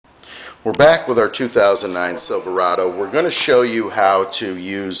We're back with our 2009 Silverado. We're going to show you how to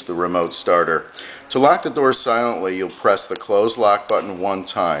use the remote starter. To lock the doors silently, you'll press the close lock button one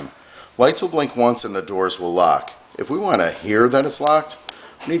time. Lights will blink once and the doors will lock. If we want to hear that it's locked,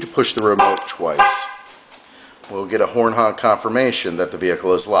 we need to push the remote twice. We'll get a horn honk confirmation that the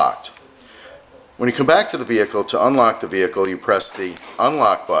vehicle is locked. When you come back to the vehicle, to unlock the vehicle, you press the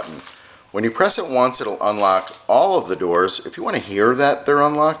unlock button. When you press it once, it'll unlock all of the doors. If you want to hear that they're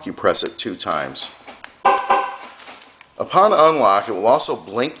unlocked, you press it 2 times. Upon unlock, it will also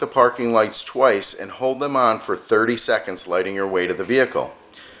blink the parking lights twice and hold them on for 30 seconds, lighting your way to the vehicle.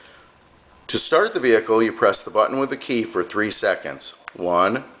 To start the vehicle, you press the button with the key for 3 seconds.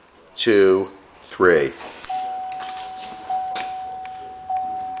 1, 2, 3.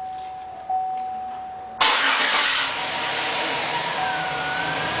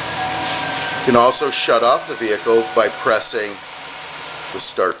 You can also shut off the vehicle by pressing the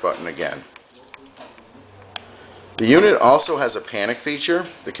start button again. The unit also has a panic feature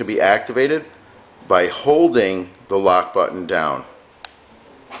that can be activated by holding the lock button down.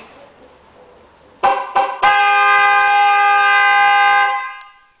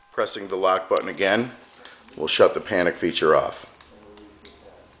 Pressing the lock button again will shut the panic feature off.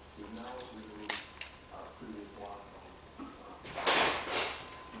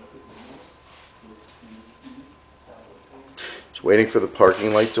 Just waiting for the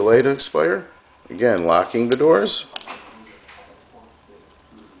parking light delay to expire. Again, locking the doors.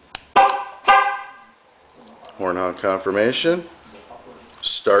 Horn honk confirmation.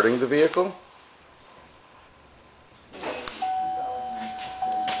 Starting the vehicle.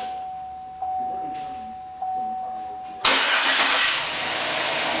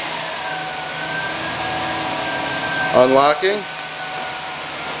 Unlocking.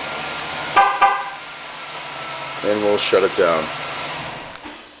 And we'll shut it down.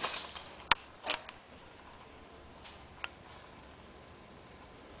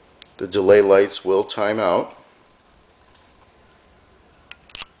 The delay lights will time out.